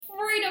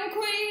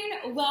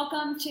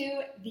Welcome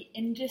to the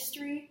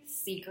Industry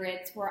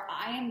Secrets, where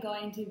I am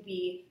going to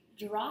be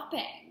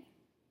dropping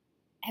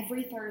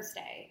every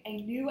Thursday a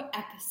new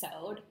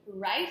episode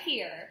right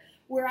here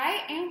where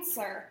I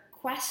answer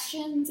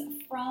questions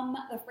from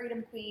the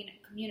Freedom Queen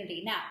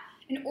community. Now,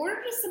 in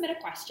order to submit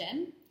a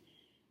question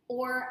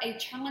or a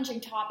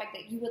challenging topic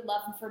that you would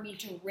love for me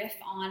to riff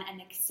on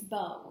and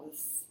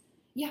expose,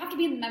 you have to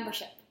be in the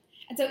membership.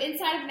 And so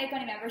inside of the Make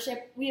Money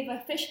membership, we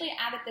have officially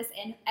added this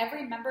in.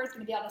 Every member is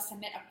going to be able to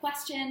submit a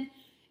question.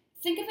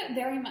 Think of it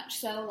very much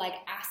so like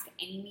Ask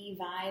Amy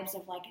vibes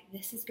of like,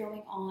 this is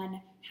going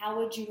on, how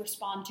would you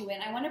respond to it?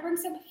 And I want to bring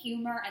some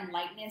humor and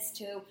lightness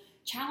to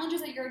challenges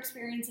that you're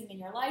experiencing in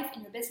your life,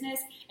 in your business,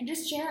 and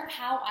just share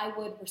how I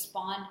would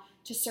respond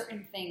to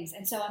certain things.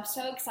 And so I'm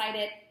so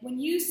excited.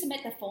 When you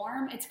submit the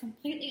form, it's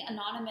completely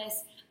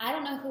anonymous. I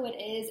don't know who it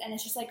is, and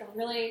it's just like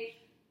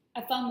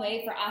a fun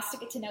way for us to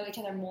get to know each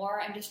other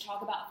more and just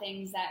talk about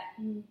things that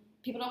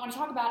people don't want to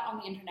talk about on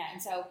the internet.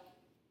 And so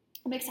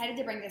I'm excited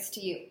to bring this to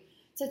you.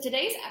 So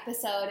today's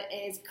episode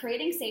is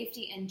creating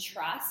safety and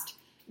trust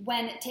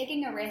when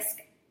taking a risk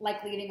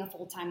like leaving a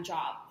full-time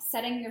job,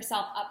 setting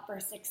yourself up for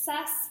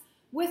success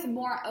with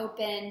more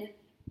open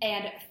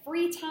and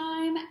free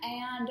time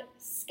and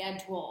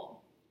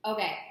schedule.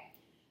 Okay,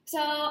 so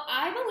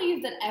I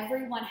believe that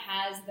everyone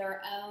has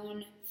their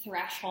own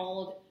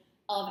threshold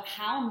of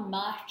how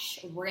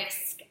much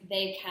risk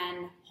they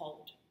can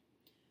hold.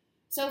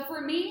 So for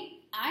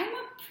me, I'm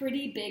a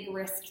pretty big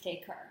risk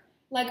taker.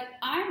 Like,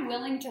 I'm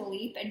willing to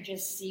leap and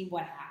just see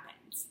what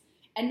happens.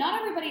 And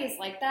not everybody is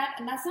like that,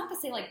 and that's not to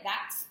say like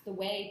that's the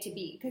way to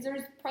be, because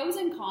there's pros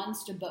and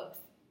cons to both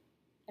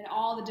and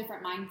all the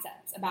different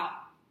mindsets about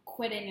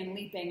quitting and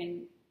leaping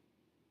and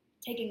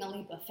taking a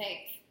leap of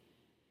faith.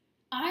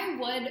 I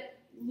would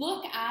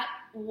look at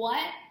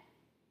what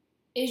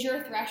is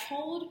your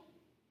threshold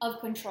of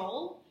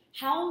control,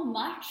 how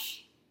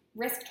much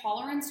risk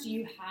tolerance do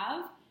you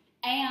have,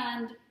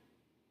 and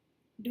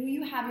do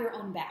you have your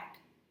own back?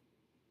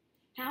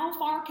 How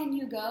far can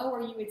you go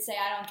where you would say,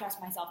 I don't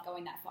trust myself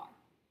going that far?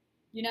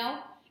 You know,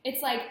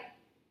 it's like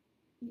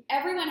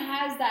everyone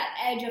has that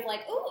edge of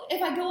like, oh,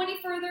 if I go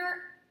any further,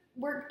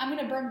 I'm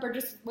going to burn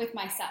bridges with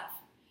myself.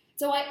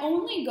 So I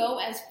only go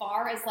as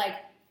far as like,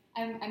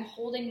 I'm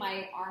holding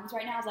my arms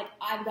right now. It's like,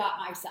 I've got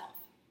myself.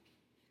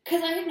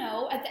 Because I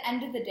know at the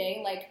end of the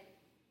day, like,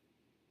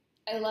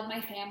 I love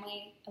my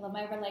family, I love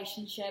my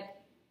relationship,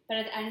 but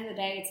at the end of the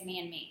day, it's me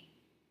and me.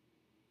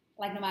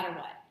 Like, no matter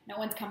what. No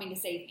one's coming to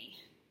save me.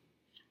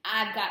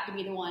 I've got to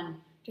be the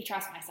one to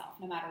trust myself,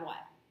 no matter what.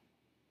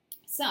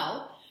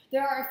 So,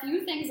 there are a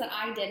few things that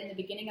I did in the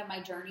beginning of my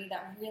journey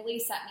that really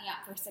set me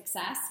up for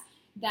success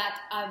that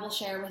I will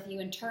share with you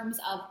in terms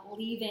of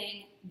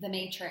leaving the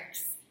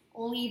matrix,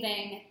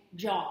 leaving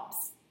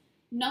jobs.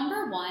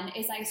 Number one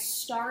is I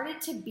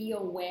started to be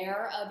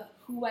aware of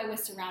who I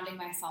was surrounding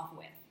myself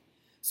with.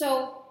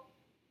 So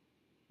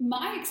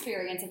my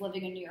experience of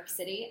living in New York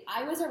City,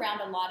 I was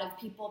around a lot of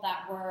people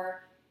that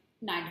were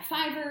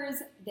 9-to-5ers,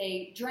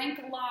 they drank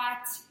a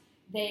lot,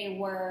 they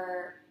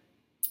were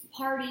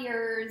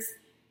partiers,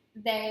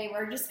 they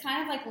were just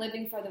kind of like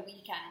living for the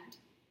weekend.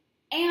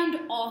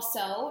 And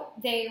also,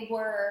 they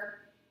were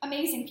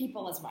amazing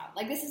people as well.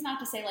 Like, this is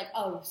not to say like,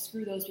 oh,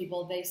 screw those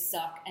people, they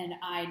suck, and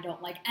I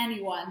don't like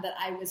anyone that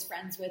I was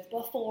friends with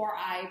before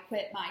I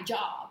quit my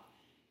job.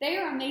 They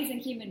are amazing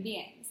human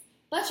beings.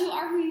 But you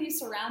are who you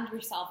surround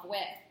yourself with.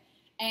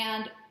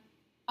 And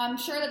I'm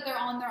sure that they're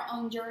on their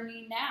own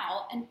journey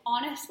now. And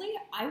honestly,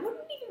 I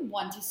wouldn't even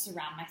want to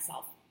surround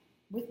myself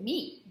with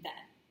me then.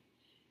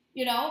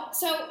 You know?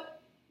 So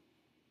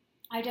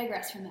I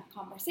digress from that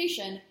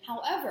conversation.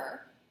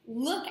 However,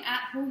 look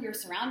at who you're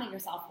surrounding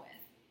yourself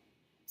with.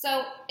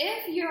 So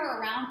if you're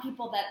around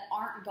people that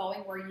aren't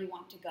going where you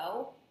want to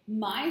go,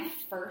 my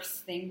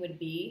first thing would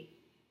be,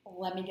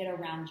 let me get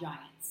around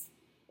giants.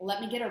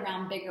 Let me get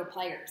around bigger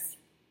players.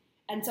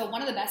 And so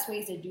one of the best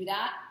ways to do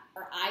that,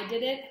 or I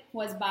did it,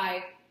 was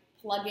by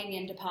plugging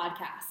into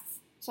podcasts.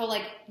 So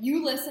like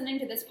you listening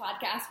to this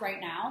podcast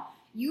right now,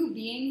 you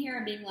being here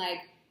and being like,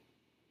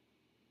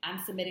 I'm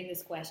submitting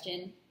this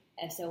question,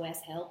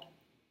 SOS help,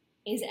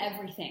 is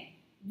everything.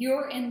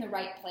 You're in the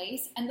right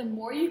place. And the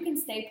more you can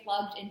stay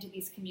plugged into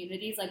these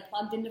communities, like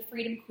plugged into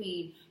Freedom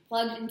Queen,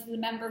 plugged into the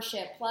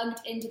membership, plugged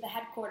into the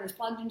headquarters,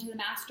 plugged into the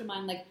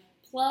mastermind, like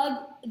plug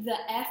the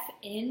F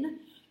in,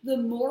 the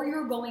more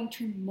you're going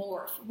to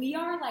morph. We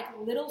are like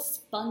little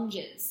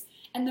sponges.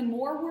 And the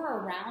more we're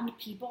around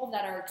people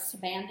that are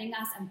expanding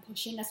us and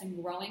pushing us and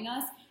growing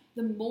us,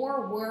 the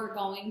more we're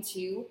going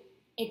to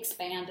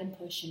expand and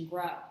push and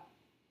grow.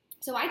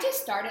 So I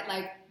just started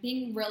like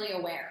being really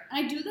aware.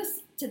 And I do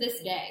this to this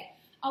day.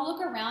 I'll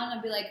look around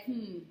and be like,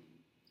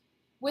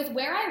 with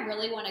where I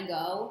really want to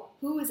go,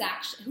 who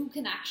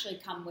can actually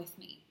come with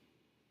me?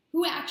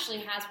 Who actually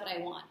has what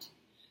I want?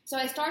 So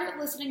I started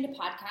listening to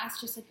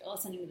podcasts, just like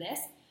listening to this.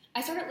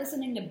 I started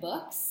listening to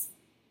books,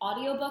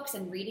 audiobooks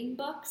and reading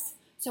books.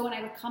 So when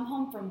I would come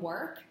home from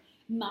work,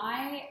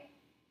 my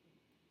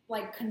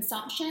like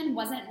consumption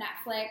wasn't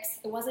Netflix,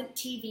 it wasn't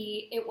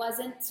TV, it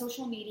wasn't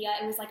social media.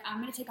 It was like,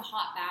 I'm going to take a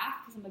hot bath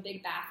because I'm a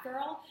big bath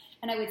girl,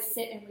 and I would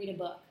sit and read a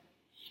book.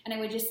 And I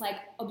would just like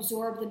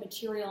absorb the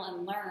material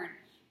and learn,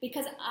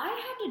 because I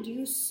had to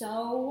do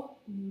so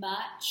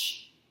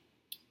much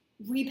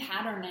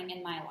repatterning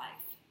in my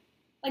life.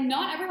 Like,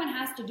 not everyone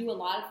has to do a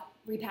lot of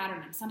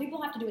repatterning. Some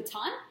people have to do a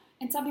ton,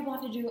 and some people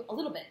have to do a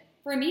little bit.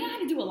 For me, I had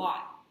to do a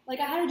lot. Like,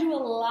 I had to do a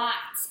lot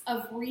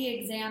of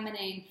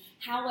re-examining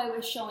how I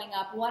was showing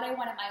up, what I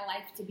wanted my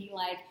life to be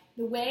like,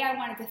 the way I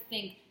wanted to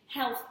think,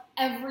 health,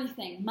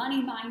 everything,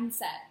 money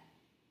mindset.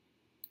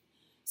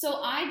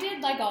 So I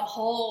did like a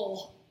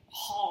whole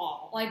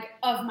haul like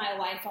of my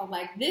life of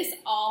like, this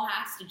all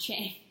has to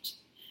change.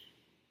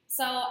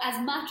 So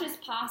as much as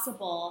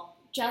possible,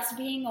 just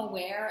being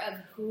aware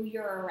of who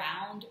you're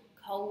around,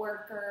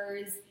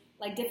 coworkers,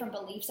 like different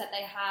beliefs that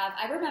they have.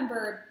 I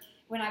remember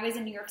when I was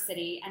in New York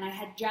City and I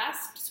had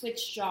just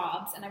switched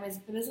jobs, and it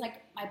was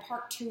like my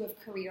part 2 of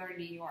career in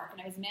New York,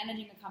 and I was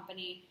managing a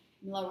company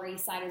in the Lower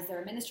East Side as their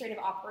administrative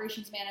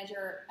operations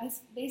manager. I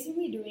was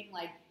basically doing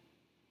like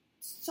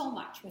so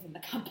much within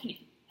the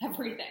company,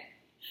 everything.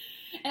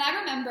 And I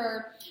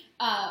remember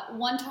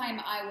one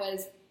time I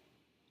was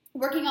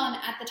working on,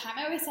 at the time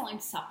I was selling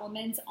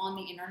supplements on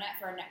the internet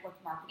for a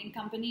network marketing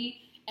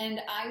company,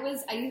 and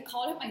I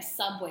called it my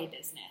Subway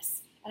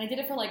business, and I did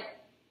it for like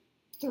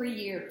 3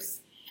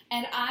 years.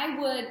 And I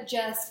would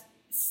just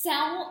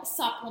sell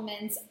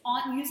supplements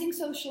on using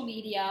social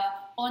media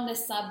on the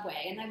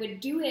subway, and I would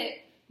do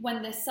it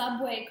when the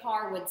subway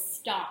car would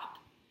stop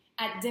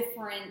at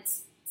different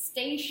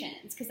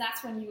stations, because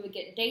that's when you would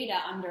get data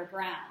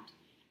underground.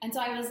 And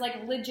so I was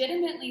like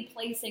legitimately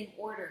placing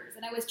orders,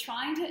 and I was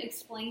trying to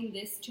explain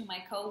this to my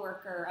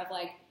coworker of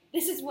like,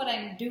 this is what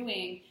I'm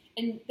doing,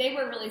 and they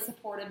were really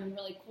supportive and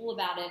really cool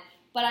about it.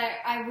 But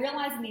I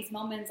realized in these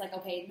moments, like,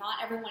 okay,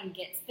 not everyone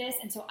gets this,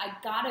 and so I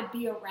gotta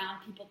be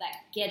around people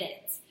that get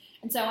it.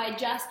 And so I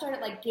just started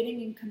like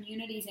getting in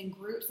communities and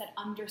groups that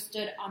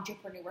understood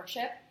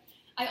entrepreneurship.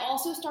 I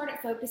also started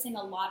focusing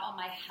a lot on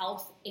my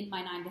health in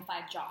my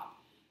 9-to-5 job.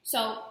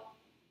 So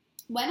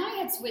when I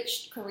had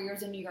switched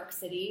careers in New York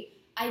City,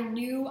 I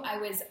knew I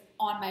was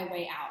on my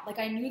way out. Like,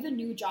 I knew the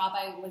new job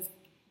I was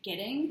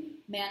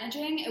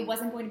managing, it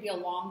wasn't going to be a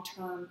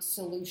long-term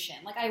solution.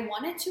 Like, I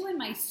wanted to in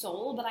my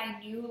soul, but I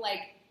knew,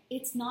 like,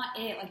 it's not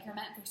it. Like, you're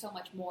meant for so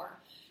much more.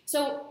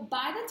 So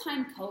by the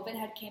time COVID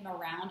had came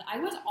around, I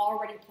was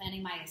already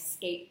planning my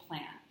escape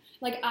plan.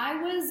 Like, I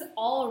was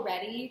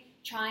already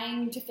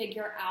trying to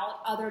figure out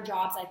other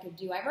jobs I could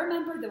do. I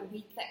remember the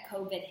week that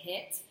COVID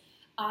hit,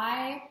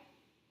 the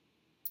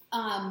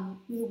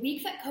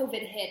week that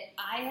COVID hit,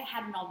 I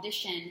had an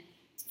audition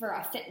for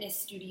a fitness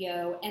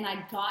studio, and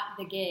I got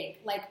the gig.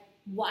 Like,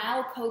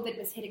 while COVID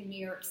was hitting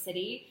New York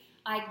City,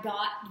 I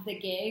got the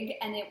gig,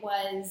 and it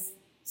was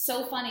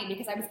so funny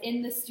because I was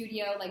in the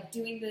studio, like,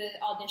 doing the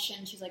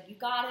audition. She's like, you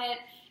got it.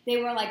 They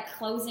were, like,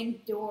 closing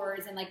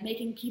doors and, like,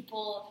 making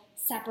people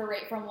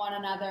separate from one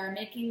another,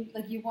 making,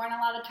 like, you weren't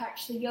allowed to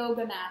touch the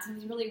yoga mats. It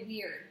was really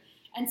weird.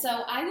 And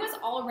so I was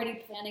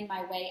already planning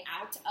my way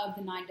out of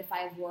the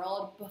 9-to-5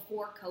 world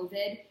before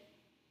COVID.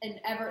 And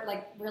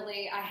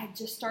really, I had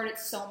just started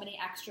so many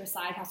extra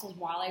side hustles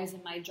while I was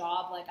in my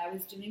job. Like, I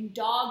was doing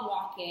dog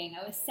walking,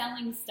 I was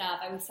selling stuff,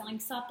 I was selling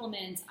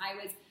supplements, I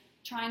was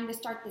trying to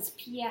start this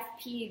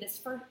PFP, this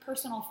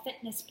personal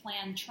fitness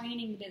plan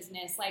training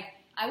business. Like,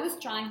 I was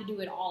trying to do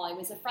it all. I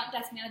was a front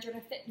desk manager at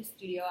a fitness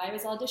studio. I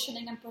was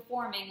auditioning and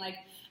performing. Like,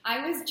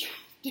 I was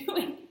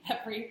doing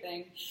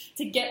everything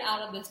to get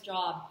out of this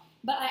job.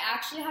 But I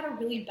actually had a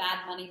really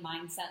bad money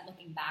mindset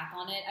looking back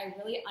on it. I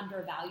really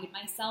undervalued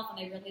myself, and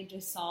I really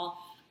just saw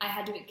I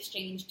had to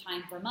exchange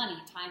time for money.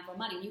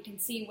 You can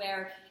see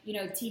where,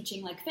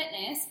 teaching like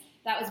fitness,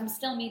 that was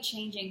still me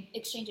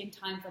exchanging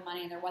time for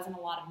money, and there wasn't a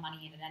lot of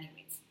money in it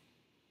anyways,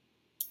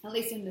 at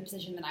least in the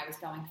position that I was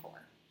going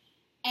for.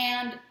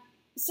 And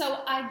so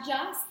I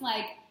just,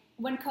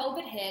 when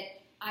COVID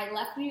hit, I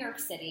left New York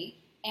City,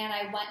 and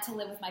I went to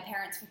live with my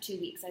parents for 2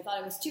 weeks. I thought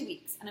it was 2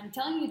 weeks. And I'm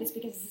telling you this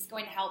because this is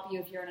going to help you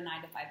if you're in a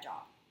 9-to-5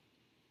 job.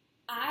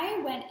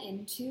 I went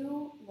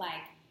into,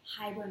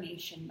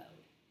 hibernation mode.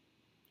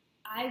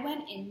 I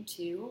went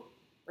into,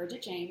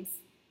 Bridget James,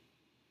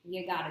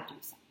 you gotta do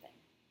something.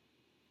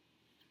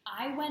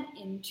 I went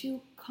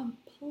into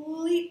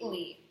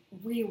completely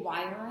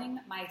rewiring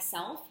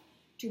myself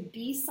to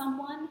be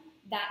someone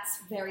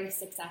that's very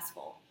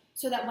successful,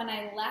 so that when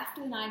I left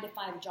the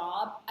 9-to-5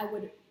 job, I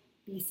would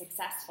be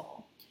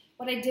successful.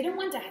 What I didn't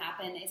want to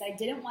happen is I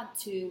didn't want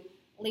to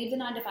leave the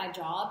 9-to-5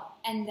 job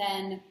and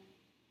then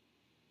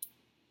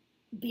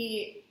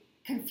be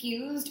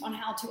confused on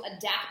how to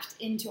adapt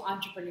into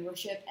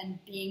entrepreneurship and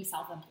being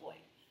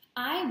self-employed.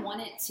 I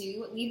wanted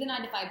to leave the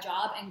 9-to-5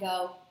 job and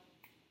go,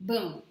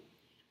 boom,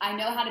 I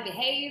know how to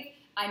behave,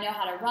 I know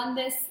how to run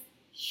this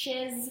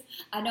shiz,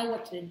 I know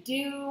what to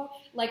do.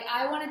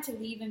 I wanted to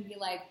leave and be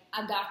like,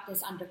 I got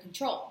this under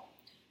control.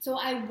 So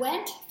I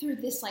went through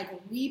this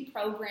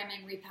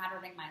repatterning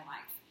my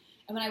life.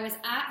 And when I was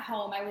at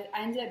home, I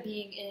ended up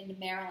being in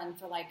Maryland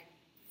for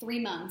 3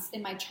 months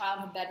in my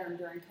childhood bedroom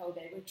during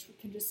COVID, which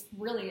can just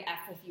really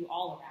F with you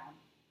all around.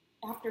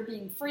 After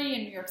being free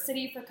in New York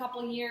City for a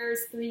couple of years,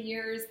 3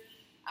 years,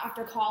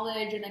 after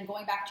college, and then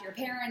going back to your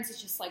parents,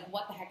 it's just like,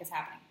 what the heck is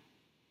happening?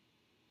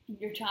 In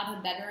your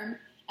childhood bedroom,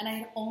 and I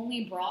had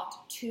only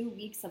brought 2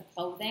 weeks of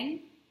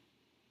clothing.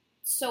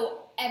 So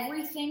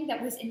everything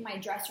that was in my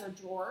dresser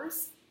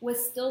drawers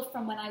was still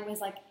from when I was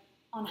like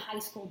on high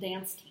school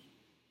dance team.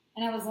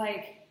 And I was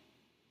like,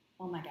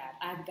 oh my God,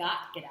 I've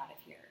got to get out of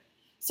here.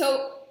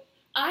 So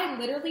I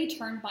literally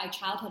turned my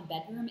childhood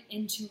bedroom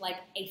into like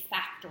a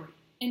factory,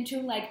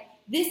 into like,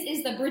 this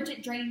is the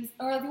Bridget James,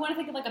 or if you want to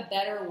think of like a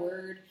better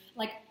word,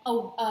 like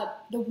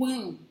the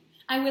womb.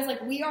 I was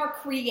like, we are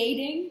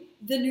creating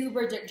the new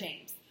Bridget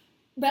James.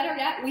 Better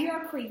yet, we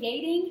are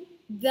creating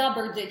the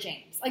Bridget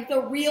James, like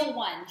the real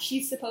one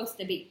she's supposed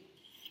to be.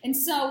 And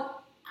so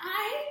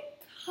I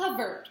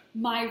covered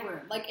my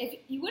room. Like if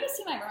you would have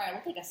seen my room, I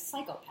looked like a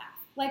psychopath.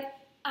 Like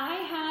I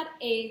had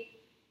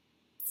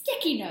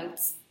sticky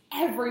notes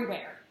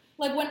everywhere.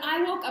 Like when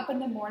I woke up in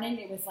the morning,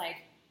 it was like,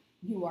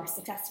 you are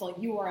successful,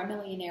 you are a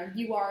millionaire,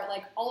 you are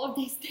like all of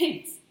these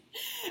things.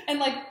 And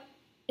like,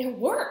 it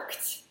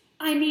worked.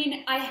 I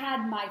mean, I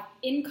had my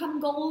income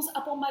goals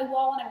up on my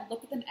wall and I would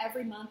look at them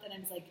every month and I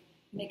was like,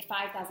 make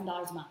 $5,000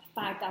 a month,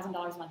 $5,000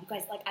 a month. You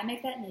guys, like I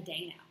make that in a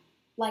day now.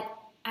 Like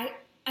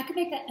I could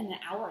make that in an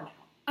hour now.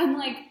 I'm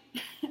like,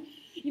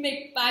 you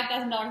make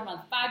 $5,000 a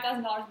month, $5,000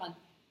 a month.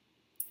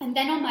 And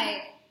then on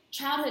my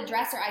childhood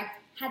dresser, I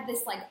had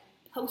this like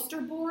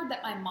poster board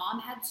that my mom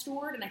had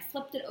stored, and I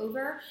flipped it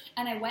over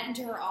and I went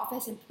into her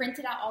office and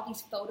printed out all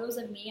these photos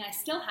of me, and I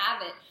still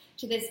have it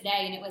to this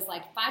day. And it was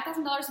like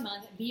 $5,000 a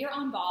month, be your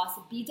own boss,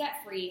 be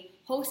debt free,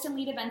 host and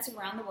lead events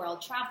around the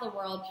world, travel the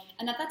world.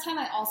 And at that time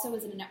I also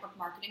was in a network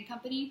marketing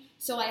company,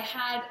 so I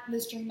had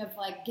this dream of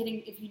like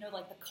getting, if you know,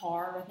 like the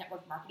car with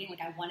network marketing,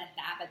 like I wanted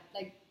that, but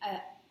like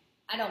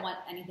I don't want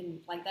anything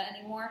like that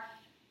anymore.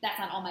 That's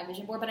not on my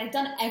vision board, but I've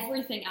done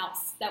everything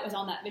else that was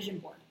on that vision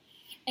board.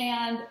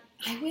 And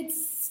I would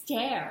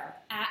stare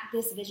at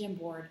this vision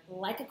board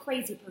like a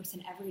crazy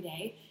person every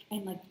day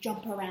and like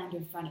jump around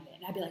in front of it.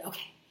 And I'd be like,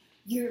 okay,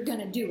 you're going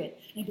to do it.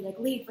 And I'd be like,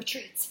 lead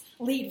retreats,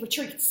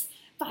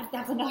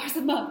 $5,000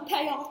 a month,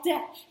 pay off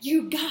debt.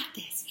 You got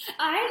this.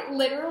 I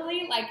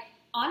literally, like,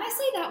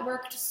 honestly, that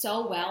worked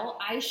so well.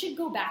 I should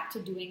go back to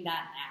doing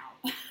that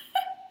now.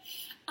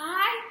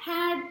 I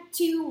had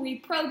to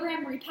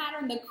reprogram,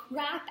 repattern the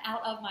crap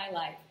out of my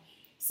life.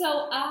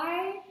 So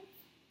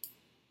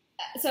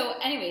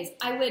anyways,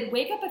 I would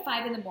wake up at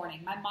 5 in the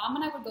morning. My mom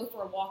and I would go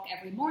for a walk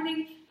every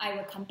morning. I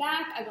would come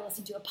back. I would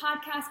listen to a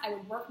podcast. I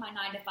would work my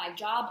 9 to 5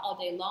 job all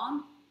day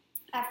long.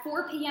 At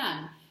 4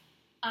 p.m.,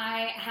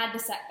 I had to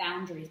set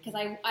boundaries because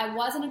I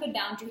wasn't a good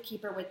boundary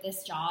keeper with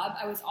this job.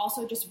 I was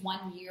also just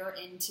 1 year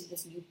into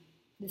this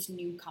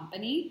new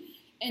company.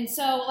 And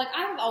so, like,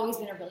 I've always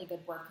been a really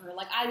good worker.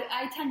 Like,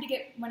 I tend to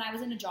get, when I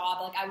was in a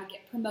job, like, I would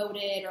get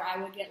promoted or I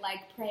would get,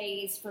 like,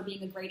 praised for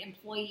being a great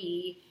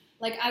employee.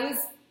 Like, I was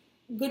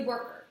a good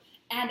worker.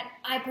 And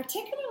I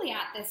particularly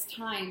at this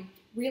time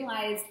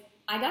realized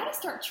I got to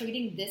start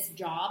treating this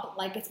job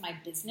like it's my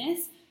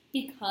business,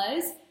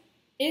 because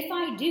if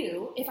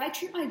I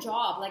treat my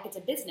job like it's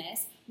a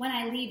business, when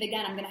I leave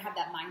again, I'm going to have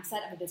that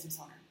mindset of a business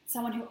owner,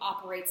 someone who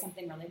operates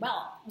something really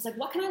well. I was like,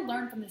 what can I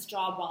learn from this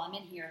job while I'm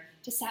in here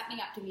to set me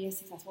up to be a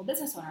successful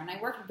business owner? And I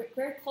worked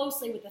very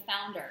closely with the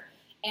founder,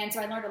 and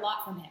so I learned a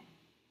lot from him.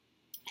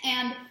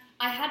 And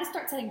I had to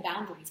start setting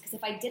boundaries, because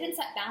if I didn't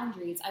set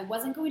boundaries, I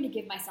wasn't going to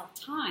give myself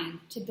time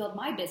to build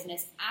my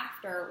business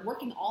after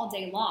working all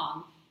day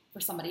long for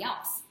somebody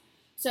else.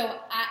 So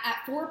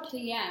at 4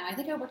 p.m., I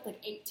think I worked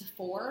like 8 to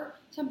 4,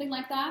 something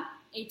like that,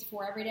 8 to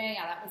 4 every day.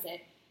 Yeah, that was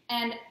it.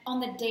 And on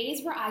the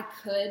days where I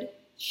could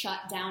shut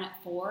down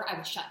at 4, I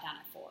would shut down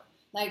at 4.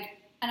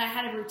 And I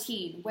had a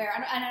routine where,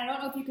 and I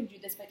don't know if you can do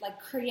this, but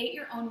like create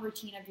your own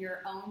routine of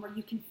your own where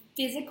you can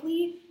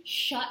physically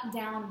shut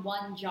down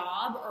one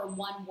job or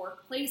one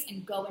workplace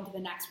and go into the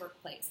next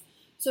workplace.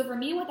 So for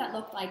me, what that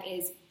looked like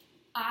is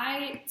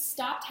I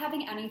stopped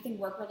having anything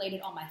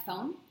work-related on my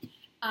phone.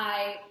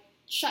 I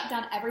shut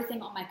down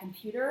everything on my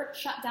computer,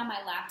 shut down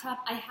my laptop.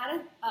 I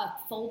had a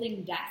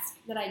folding desk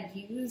that I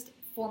used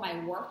for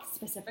my work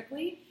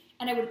specifically,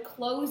 and I would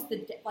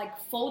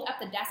fold up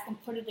the desk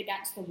and put it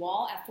against the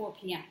wall at 4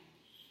 p.m.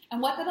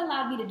 And what that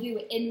allowed me to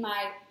do in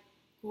my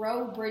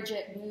Grow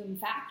Bridget Boom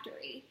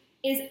factory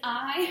is it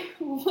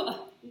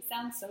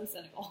sounds so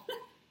cynical,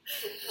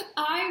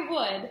 I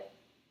would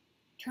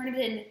turn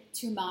it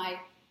into my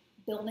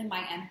building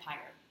my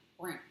empire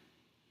room.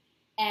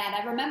 And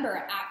I remember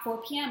at 4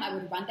 p.m., I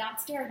would run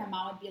downstairs. My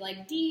mom would be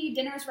like, Dee,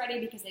 dinner's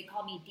ready, because they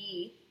called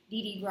me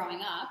Dee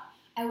growing up.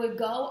 I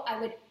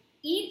would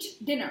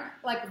eat dinner,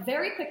 like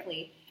very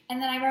quickly.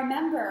 And then I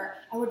remember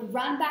I would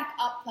run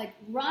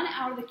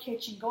out of the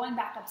kitchen, going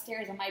back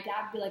upstairs. And my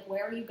dad would be like,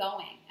 where are you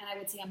going? And I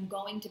would say, I'm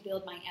going to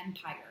build my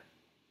empire.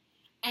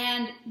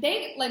 And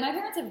they, like, my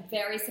parents are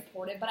very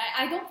supportive, but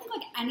I don't think,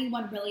 like,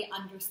 anyone really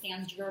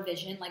understands your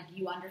vision like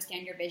you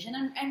understand your vision,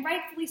 and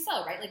rightfully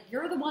so, right? Like,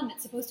 you're the one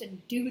that's supposed to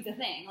do the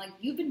thing. Like,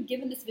 you've been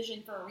given this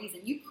vision for a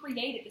reason. You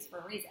created this for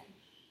a reason.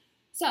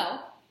 So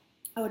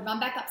I would run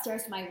back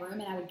upstairs to my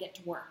room, and I would get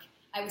to work.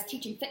 I was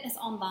teaching fitness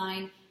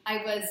online. I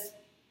was,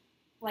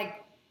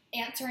 like,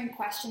 answering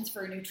questions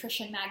for a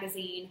nutrition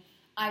magazine.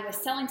 I was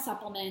selling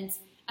supplements.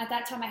 At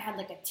that time, I had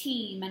like a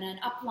team and an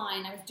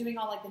upline. I was doing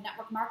all like the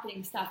network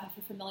marketing stuff, if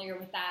you're familiar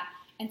with that.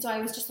 And so I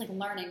was just like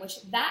learning,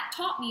 which that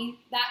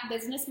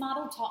business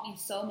model taught me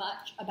so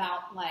much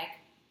about like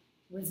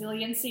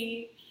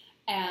resiliency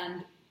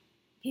and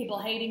people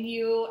hating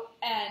you.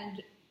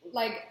 And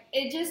like,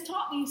 it just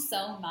taught me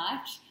so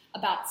much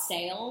about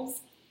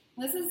sales.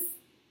 This is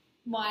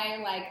why,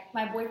 like,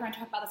 my boyfriend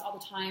talks about this all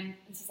the time.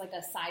 This is like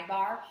a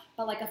sidebar,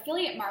 but like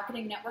affiliate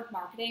marketing, network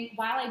marketing,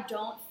 while I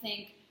don't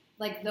think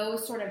like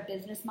those sort of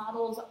business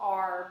models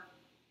are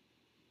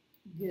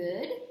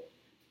good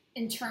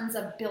in terms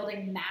of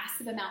building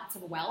massive amounts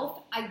of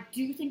wealth, I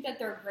do think that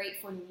they're great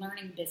for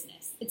learning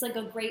business. It's like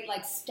a great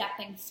like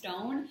stepping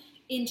stone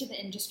into the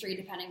industry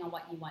depending on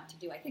what you want to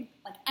do. I think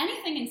like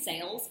anything in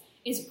sales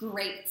is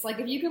great. It's like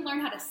if you can learn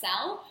how to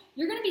sell,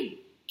 you're going to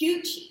be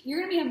Gucci. You're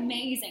going to be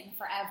amazing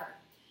forever.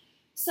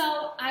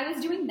 So I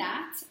was doing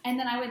that, and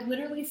then I would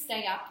literally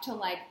stay up till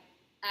like,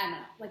 I don't know,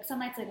 like some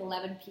nights like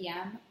 11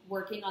 p.m.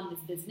 working on this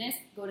business,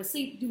 go to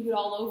sleep, do it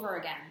all over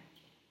again.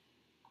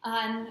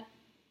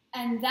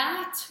 And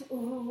that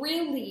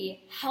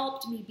really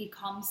helped me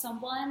become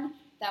someone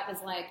that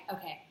was like,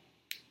 okay,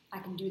 I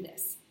can do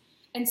this.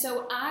 And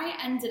so I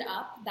ended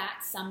up that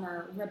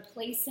summer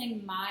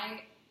replacing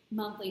my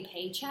monthly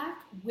paycheck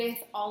with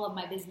all of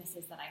my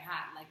businesses that I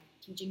had, like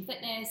teaching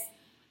fitness,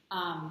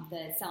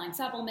 the selling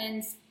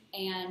supplements,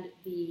 and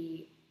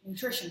the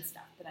nutrition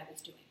stuff that I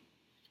was doing.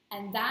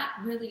 And that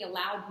really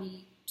allowed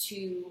me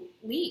to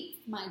leave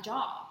my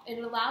job. It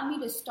allowed me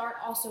to start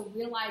also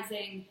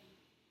realizing,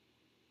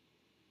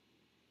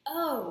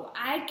 oh,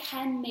 I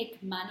can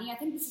make money. I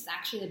think this is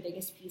actually the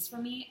biggest piece for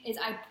me, is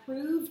I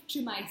proved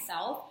to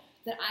myself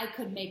that I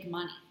could make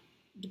money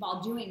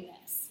while doing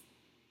this,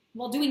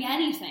 while doing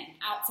anything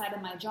outside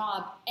of my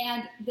job,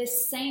 and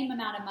this same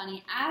amount of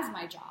money as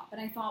my job.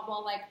 And I thought,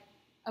 well, like,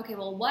 okay,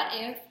 well, what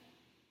if,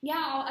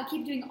 yeah, I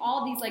keep doing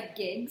all these like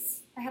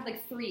gigs. I had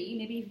like 3,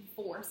 maybe even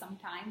 4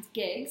 sometimes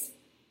gigs.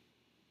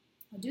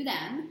 I'll do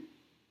them.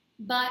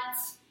 But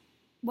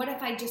what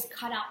if I just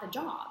cut out the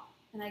job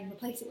and I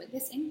replace it with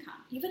this income?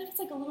 Even if it's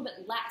like a little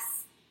bit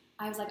less,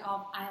 I was like,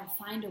 I'll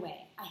find a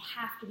way. I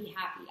have to be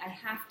happy. I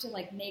have to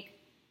like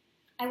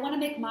I want to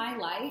make my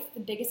life the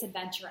biggest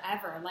adventure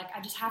ever. Like,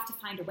 I just have to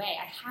find a way.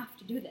 I have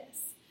to do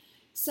this.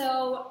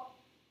 So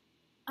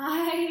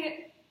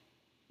I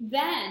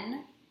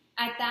then,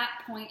 at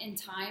that point in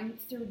time,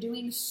 through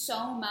doing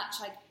so much,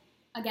 like,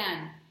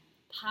 again,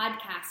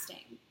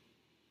 podcasting,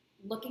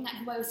 looking at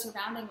who I was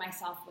surrounding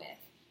myself with,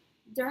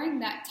 during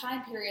that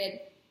time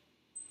period,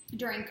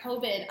 during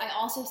COVID, I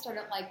also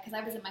started, like, because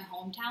I was in my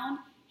hometown,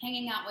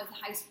 hanging out with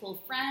high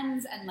school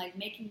friends and, like,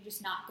 making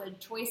just not good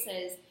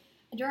choices.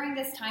 During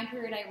this time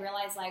period, I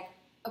realized, like,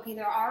 okay,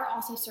 there are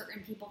also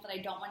certain people that I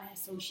don't want to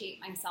associate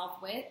myself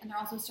with, and there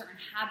are also certain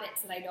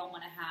habits that I don't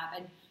want to have.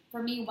 And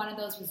for me, one of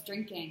those was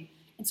drinking.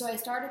 And so I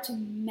started to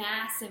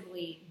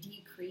massively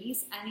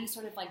decrease any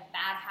sort of, like,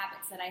 bad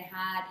habits that I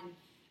had and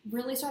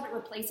really started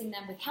replacing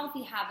them with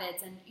healthy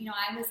habits. And, you know,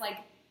 I was, like,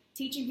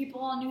 teaching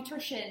people on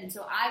nutrition, and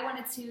so I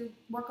wanted to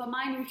work on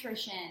my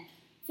nutrition,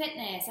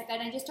 fitness, like,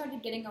 and I just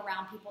started getting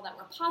around people that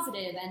were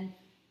positive and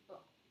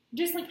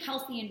just like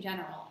healthy in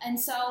general. And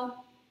so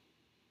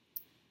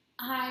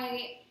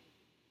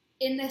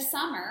in the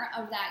summer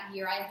of that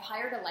year, I had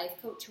hired a life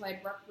coach who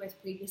I'd worked with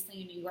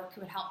previously in New York,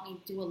 who would help me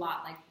do a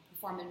lot, like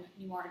perform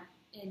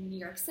in New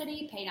York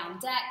City, pay down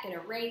debt, get a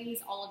raise,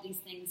 all of these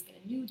things,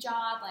 get a new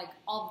job, like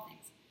all the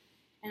things.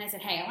 And I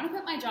said, hey, I want to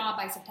quit my job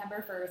by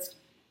September 1st.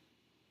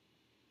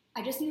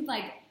 I just need,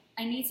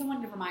 I need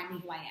someone to remind me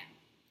who I am.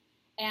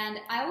 And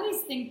I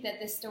always think that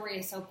this story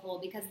is so cool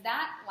because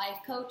that life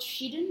coach,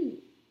 she didn't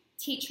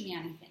teach me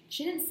anything.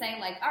 She didn't say,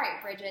 like, all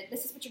right, Bridget,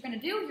 this is what you're going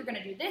to do. You're going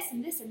to do this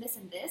and this and this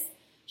and this.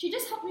 She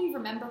just helped me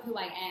remember who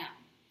I am.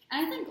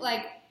 And I think,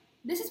 like,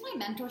 this is why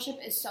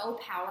mentorship is so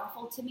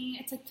powerful to me.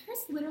 It's like there's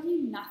literally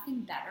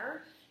nothing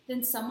better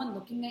than someone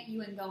looking at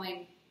you and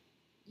going,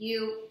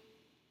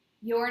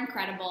 you're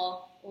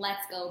incredible.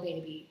 Let's go,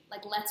 baby.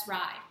 Like, let's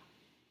ride.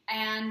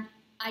 And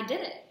I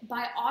did it.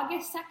 By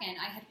August 2nd,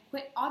 I had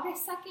quit.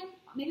 August 2nd,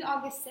 maybe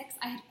August 6th,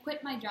 I had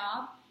quit my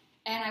job.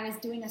 And I was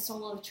doing a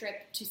solo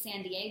trip to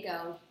San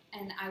Diego,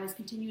 and I was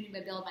continuing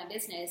to build my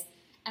business.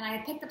 And I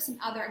had picked up some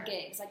other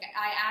gigs. Like,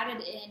 I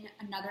added in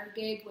another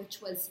gig, which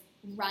was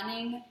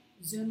running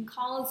Zoom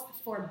calls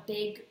for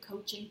big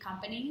coaching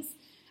companies.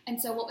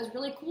 And so what was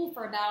really cool,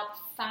 for about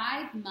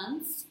 5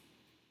 months,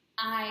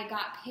 I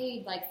got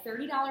paid like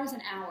 $30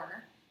 an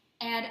hour,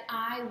 and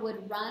I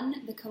would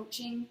run the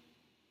coaching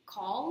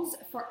calls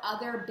for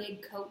other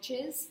big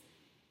coaches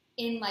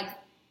in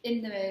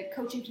the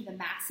coaching to the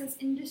masses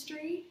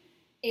industry.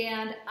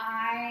 And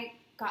I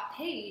got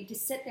paid to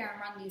sit there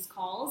and run these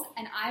calls,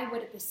 and I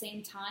would at the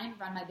same time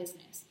run my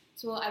business.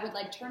 So I would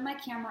like turn my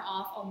camera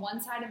off on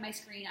one side of my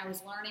screen. I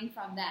was learning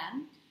from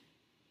them.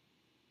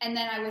 And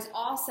then I was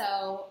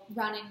also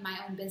running my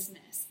own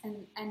business.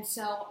 And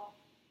so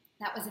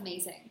that was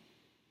amazing.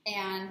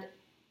 And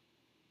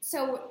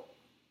so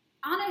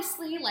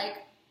honestly,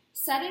 like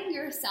setting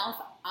yourself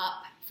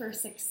up for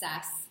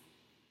success,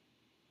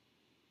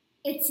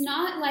 it's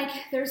not like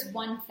there's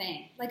one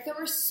thing. Like there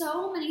were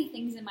so many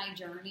things in my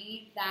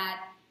journey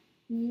that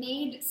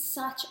made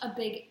such a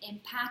big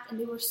impact, and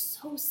they were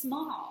so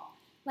small.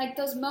 Like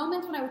those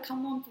moments when I would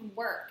come home from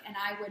work and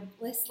I would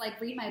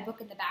read my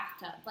book in the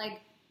bathtub. Like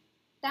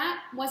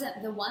that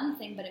wasn't the one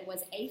thing, but it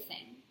was a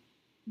thing.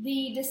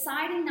 The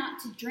deciding not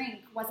to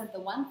drink wasn't the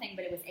one thing,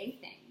 but it was a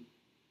thing.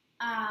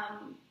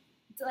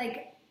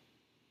 Like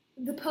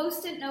the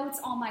Post-it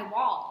notes on my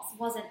walls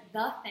wasn't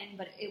the thing,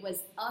 but it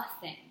was a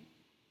thing.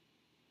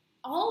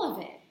 All of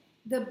it.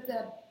 The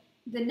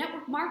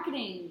network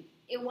marketing,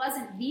 it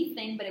wasn't the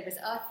thing, but it was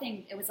a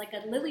thing. It was like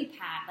a lily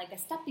pad, like a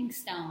stepping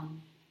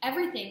stone.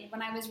 Everything.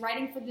 When I was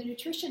writing for the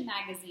nutrition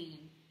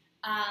magazine,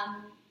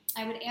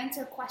 I would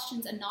answer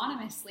questions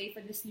anonymously for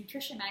this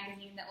nutrition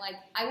magazine that like,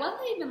 I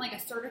wasn't even like a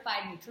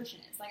certified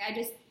nutritionist. Like I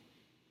just,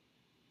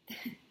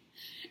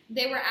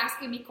 they were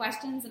asking me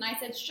questions and I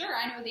said, sure,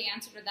 I know the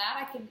answer to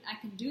that. I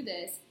can do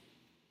this.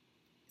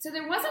 So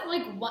there wasn't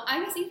like one,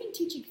 I was even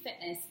teaching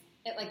fitness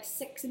at like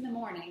 6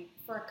 a.m.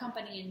 for a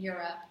company in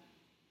Europe.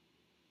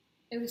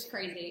 It was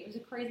crazy. It was a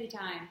crazy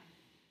time.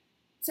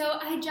 So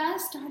I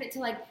just started to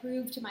like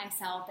prove to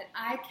myself that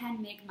I can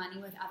make money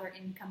with other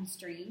income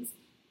streams.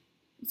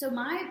 So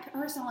my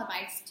personal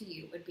advice to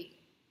you would be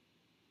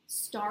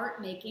start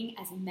making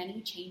as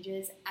many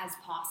changes as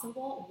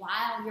possible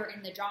while you're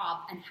in the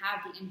job and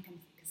have the income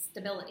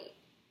stability.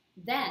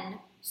 Then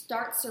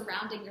start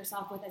surrounding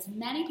yourself with as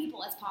many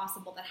people as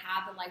possible that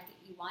have the life that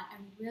you want,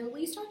 and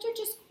really start to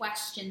just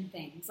question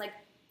things. Like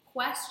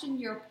question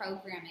your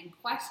programming,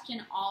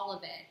 question all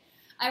of it.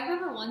 I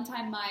remember one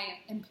time my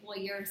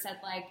employer said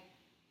like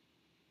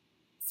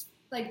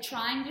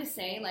trying to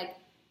say like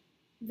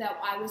that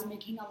I was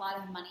making a lot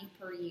of money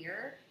per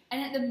year.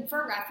 And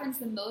for reference,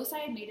 the most I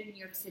had made in New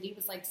York City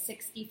was like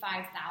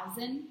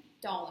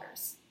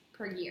 $65,000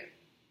 per year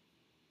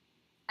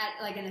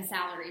at like in a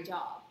salary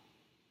job.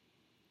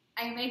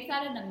 I make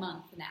that in a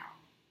month now.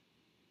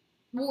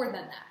 More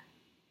than that.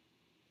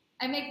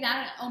 I make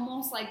that in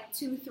almost like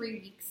 2-3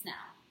 weeks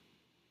now.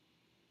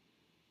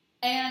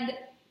 And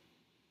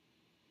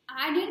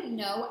I didn't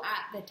know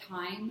at the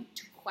time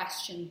to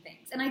question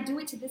things. And I do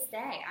it to this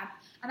day.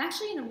 I'm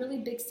actually in a really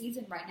big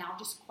season right now,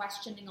 just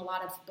questioning a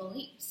lot of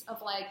beliefs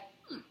of like,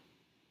 let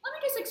me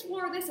just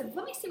explore this and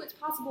let me see what's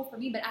possible for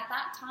me. But at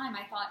that time,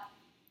 I thought,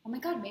 oh my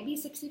God, maybe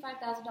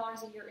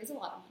 $65,000 a year is a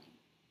lot of money.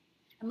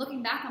 And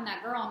looking back on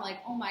that girl, I'm like,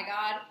 oh my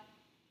God,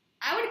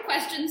 I would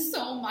question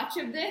so much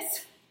of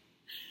this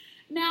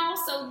now.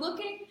 So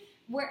looking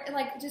where,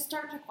 like, just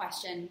start to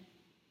question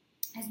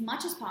as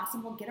much as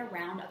possible. Get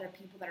around other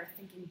people that are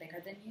thinking bigger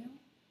than you.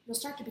 You'll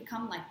start to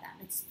become like them.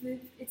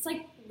 It's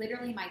like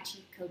literally my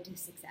cheat code to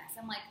success.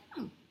 I'm like,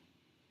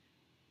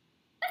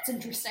 that's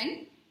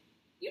interesting.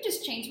 You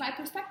just changed my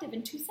perspective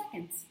in 2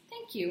 seconds.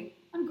 Thank you.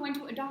 I'm going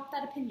to adopt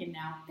that opinion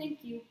now.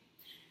 Thank you.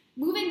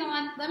 Moving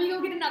on. Let me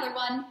go get another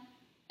one.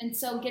 And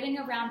so getting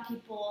around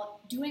people,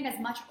 doing as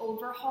much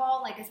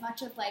overhaul, like as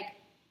much of like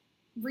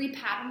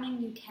repatterning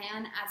you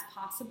can as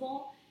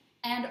possible,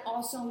 and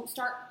also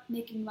start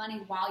making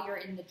money while you're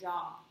in the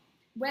job.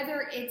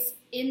 Whether it's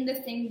in the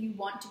thing you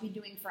want to be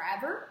doing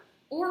forever,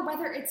 or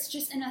whether it's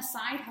just in a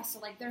side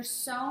hustle. Like there's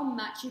so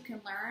much you can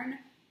learn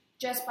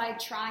just by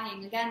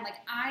trying. Again, like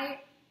I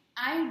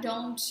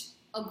don't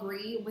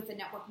agree with the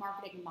network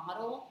marketing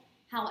model.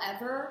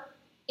 However,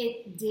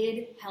 it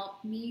did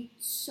help me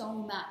so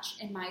much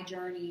in my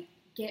journey,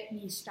 get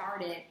me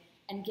started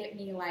and get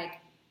me to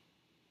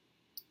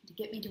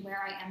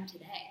where I am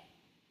today.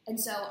 And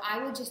so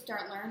I would just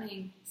start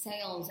learning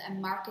sales and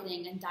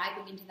marketing and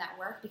diving into that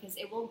work because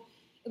it will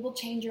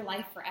change your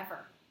life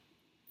forever.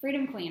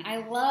 Freedom Queen,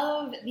 I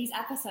love these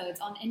episodes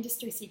on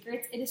industry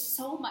secrets. It is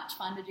so much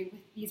fun to do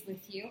these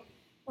with you.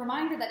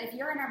 Reminder that if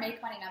you're in our Make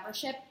Money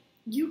membership,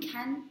 you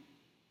can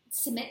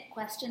submit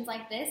questions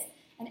like this.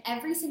 And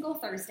every single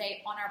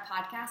Thursday on our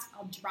podcast,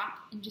 I'll drop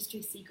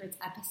Industry Secrets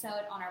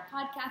episode on our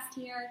podcast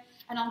here.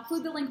 And I'll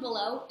include the link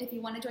below if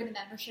you want to join the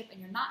membership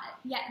and you're not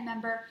yet a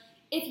member.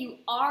 If you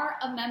are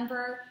a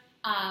member,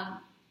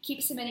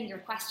 keep submitting your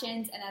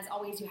questions. And as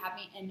always, you have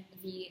me in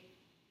the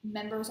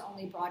members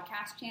only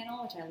broadcast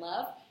channel, which I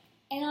love.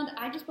 And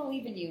I just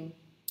believe in you.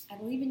 I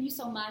believe in you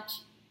so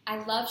much.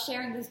 I love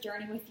sharing this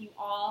journey with you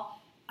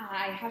all.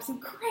 I have some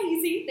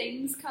crazy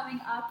things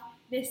coming up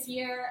this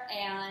year,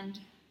 and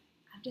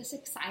I'm just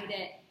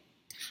excited.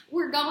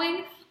 We're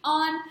going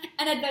on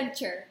an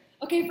adventure.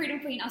 Okay, Freedom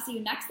Queen, I'll see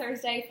you next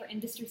Thursday for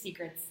Industry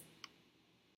Secrets.